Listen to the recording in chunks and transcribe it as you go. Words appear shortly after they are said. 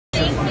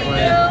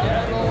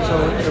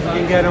if we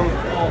can get him.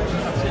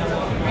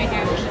 Right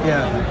here.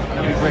 Yeah,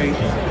 that'd be great.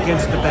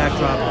 Against the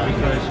backdrop,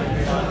 because.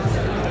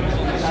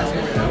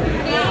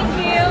 Thank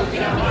you.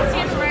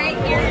 Stand right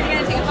here. You're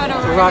gonna take a photo.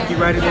 So Rocky,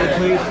 right in there,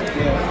 please.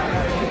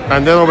 Yeah.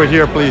 And then over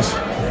here, please.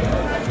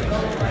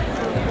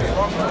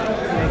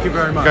 Thank you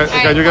very much.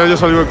 Can you get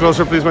just a little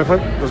closer, please, my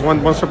friend? Just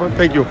one step on.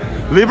 Thank you.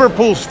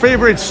 Liverpool's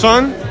favorite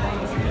son,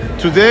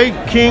 today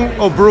King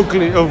of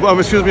Brooklyn, of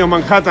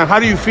Manhattan. How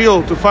do you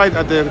feel to fight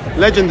at the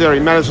legendary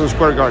Madison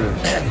Square Garden?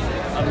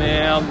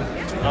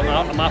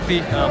 I'm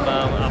happy.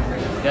 I'm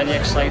very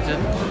excited.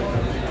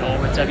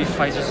 It's every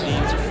fighter's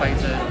dream to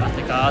fight at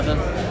the Garden,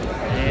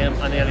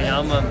 and here I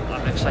am.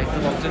 I'm excited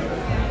about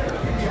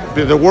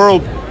it. The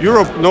world,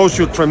 Europe knows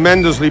you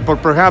tremendously,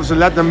 but perhaps the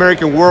Latin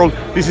American world,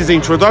 this is the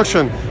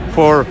introduction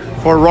for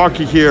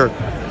Rocky here.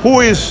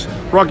 Who is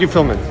Rocky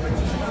filming?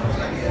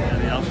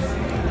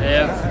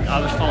 I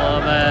was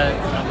following,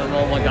 I'm a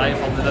normal guy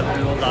from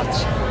Liverpool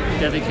that's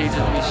dedicated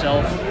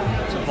myself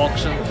to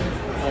boxing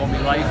all my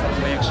life.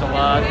 I've worked so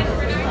hard,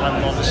 had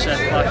a lot of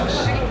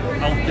setbacks,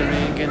 out the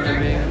ring, in the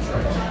ring,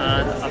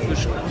 and I've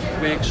just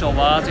worked so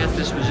hard to get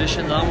this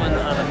position now, and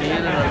I'm here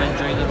and I'm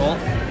enjoying it all.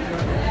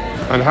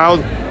 And how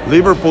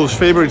Liverpool's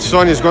favorite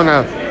son is going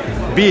to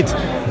beat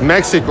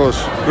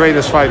Mexico's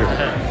greatest fighter.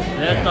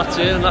 Yeah, that's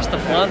it, and that's the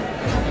plan.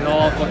 You know,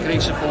 I've got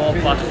great support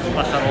back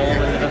at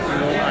home in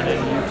Liverpool and in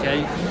the UK.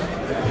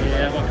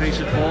 Yeah, I've got great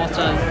support,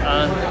 and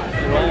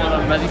you know, and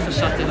I'm ready for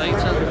Saturday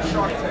night, and you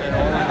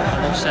know,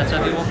 I'll set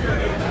everyone.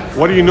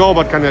 What do you know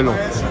about Canelo?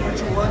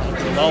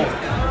 You know,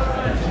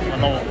 I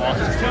know a lot.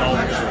 You know,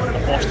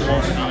 I've watched him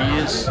over the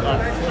years.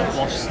 I've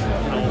watched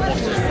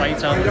his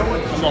fight.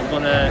 I'm not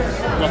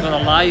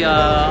gonna lie.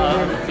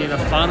 I've been a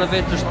fan of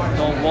it, just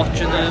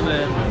watching him,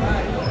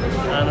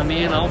 and I'm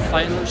here now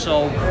fighting him.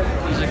 So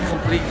he's a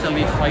complete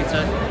elite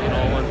fighter. You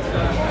know, and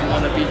if you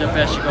want to be the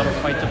best, you got to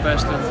fight the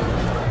best. And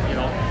you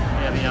know,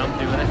 here I am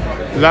doing it.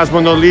 Last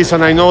but not least,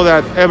 and I know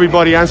that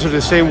everybody answers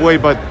the same way,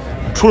 but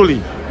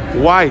truly,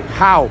 why,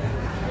 how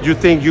do you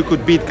think you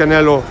could beat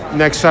Canelo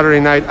next Saturday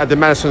night at the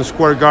Madison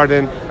Square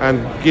Garden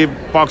and give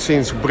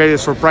boxing's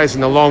greatest surprise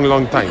in a long,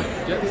 long time?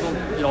 Yeah, well,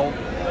 you know,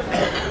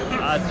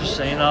 I'm just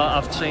saying that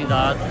I've trained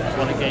hard, I've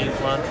got a game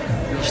plan,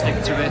 we'll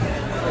stick to it.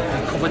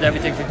 We've covered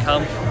everything we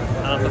can,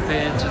 and I'm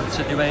prepared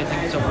to do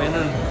anything to win,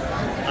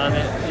 and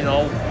it, you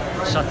know,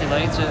 Saturday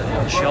night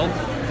it'll show.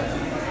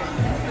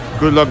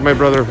 Good luck, my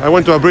brother. I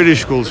went to a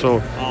British school,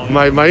 so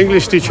my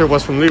English teacher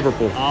was from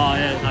Liverpool. Oh,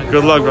 yeah.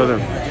 Good luck, brother.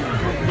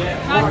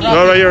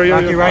 Rocky,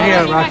 Rocky, right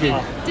here, Rocky.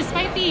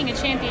 Despite being a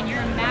champion,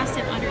 you're a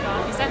massive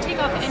underdog. Does that take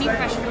off any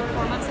pressure to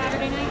perform on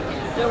Saturday night?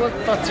 Yeah, well,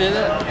 that's it.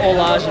 All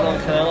eyes are on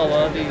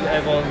Canelo.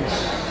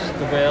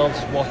 The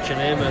world's watching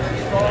him, and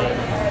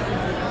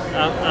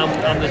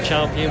I'm the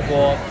champion,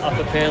 but I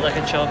prepared like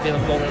a champion.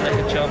 I'm going like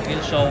a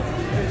champion, so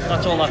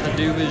that's all I can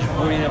do is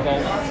worrying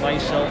about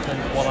myself and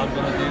what I'm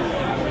going to do,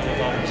 and worrying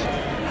about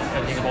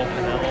everything about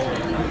Canelo.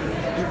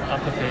 I'm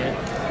prepared.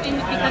 And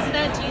because of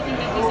that, do you think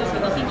that he's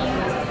overlooking you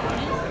as an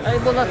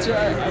opponent? Well, that's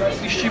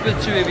it'd be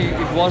stupid too if he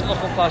was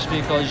looking past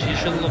me, because you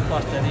shouldn't look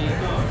past any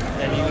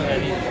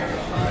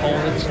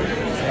opponent.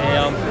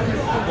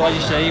 What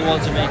you say, he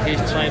wants to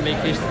try and make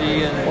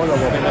history and win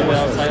a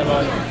world title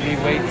at 3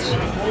 weights.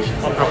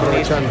 I'm not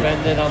going to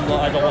defend it. I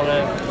don't want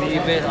to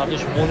leave it. I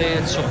just won it.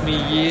 It took me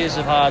years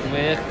of hard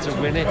work to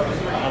win it,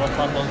 and I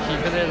plan on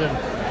keeping it. And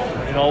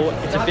you know,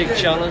 it's a big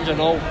challenge. I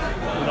know.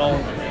 You know,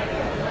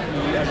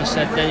 as I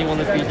said, then you want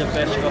to be the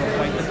best. You got to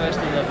fight the best,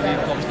 and I believe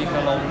obviously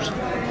Canelo's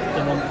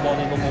the number one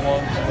in the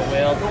world,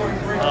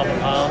 pound for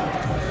pound,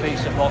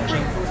 face of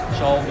boxing.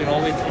 So you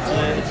know,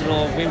 it's a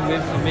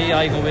win-win for me.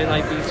 I go in,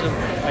 I beat him,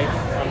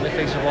 I'm the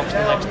face of boxing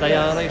the next day,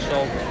 aren't I?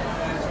 So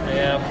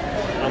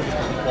I'm just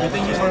looking forward. Do you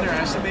think he's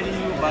underestimating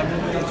you by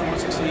moving up to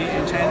 168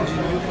 and challenging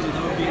you for the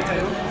WBA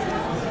title?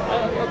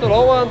 I don't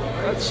know.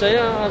 I'd say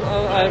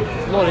I'm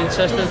not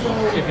interested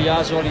if he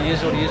has or he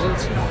is or he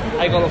isn't.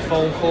 I got a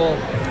phone call,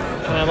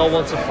 Canelo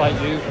wants to fight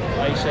you.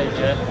 I said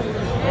yeah,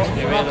 let's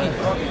do it.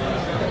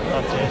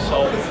 That's it.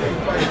 So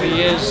if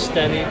he is,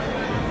 then he's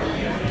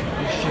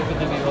stupid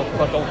to me up.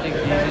 I don't think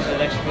he's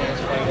an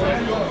experienced fighter.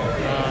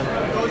 And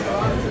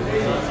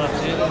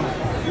that's it.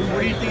 What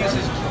do you think is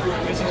his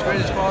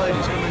greatest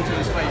qualities coming into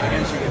this fight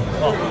against you?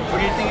 What do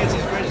you think is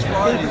his greatest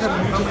qualities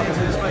coming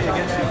into this fight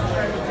against you?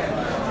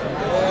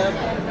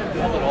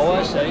 I don't know.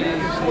 I say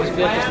he's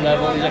been at this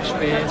level. He's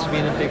experienced,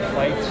 being in big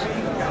fights.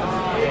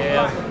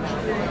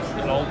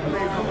 You know,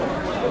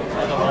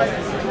 I don't know.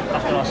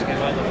 After asking,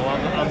 I don't know.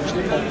 I'm just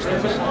focused on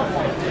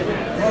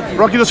myself.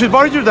 Rocky, does it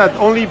bother you that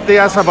only they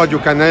ask about your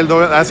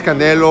Canelo,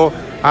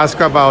 ask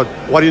about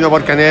what you know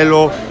about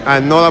Canelo,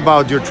 and not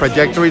about your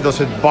trajectory?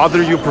 Does it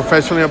bother you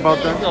professionally about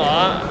that?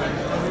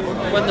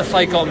 No, when the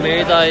fight got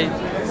made, I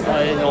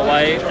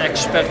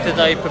expected,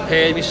 I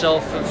prepared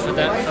myself for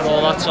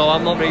all that, so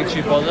I'm not really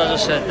too bothered.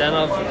 As I said then,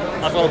 I've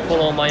got to put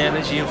all my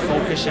energy and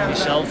focus in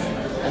myself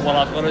on what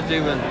I've got to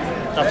do, and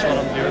that's what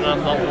I'm doing.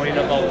 I'm not worried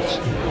about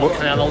what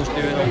Canelo's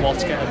doing or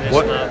what's getting this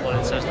and that. But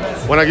it's just,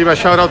 want to give a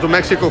shout out to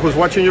Mexico who's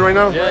watching you right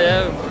now?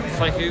 Yeah,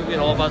 thank you. You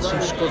know, I've had some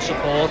good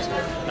support.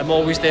 I'm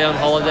always there on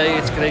holiday.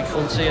 It's a great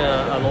country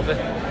and I love it.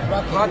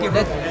 Rocky,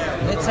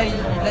 let's say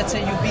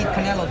you beat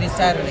Canelo this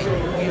Saturday.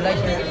 Would you like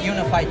to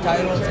unify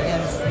titles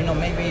against, you know,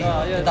 maybe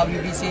the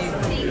WBC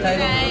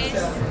title?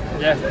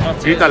 Yeah,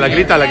 that's Grítala, it.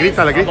 grítala,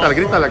 grítala, grítala,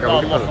 grítala, I'm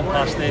cabrón, not grítala. looking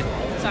past it.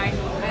 Sorry.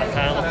 I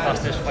can't look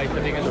past this fight,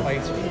 the biggest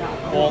fight.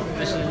 But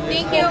this is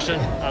Thank you. boxing.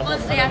 I'm Let's not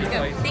stay any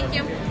active. fight. Thank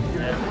you.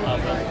 Yeah,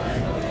 I'm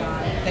not.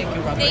 Thank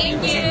you, Robert.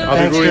 Thank you. I'll be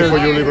Thanks, rooting dude. for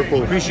you,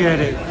 Liverpool. Appreciate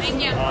it.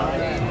 Thank you.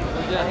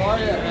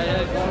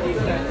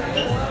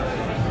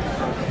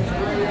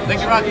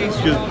 Thank you,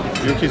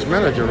 Rocky. You're his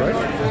manager, right?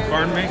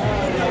 Pardon me?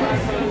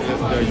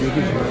 You're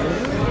his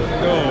manager?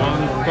 No,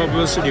 I'm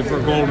publicity for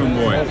Golden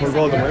Boy. Oh, for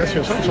Golden. Yes,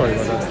 I'm sorry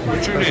about that.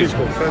 What's your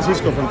name?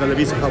 Francisco from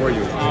Televisa, how are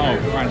you? Oh,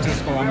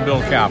 Francisco, I'm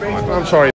Bill Kaplan. I'm sorry.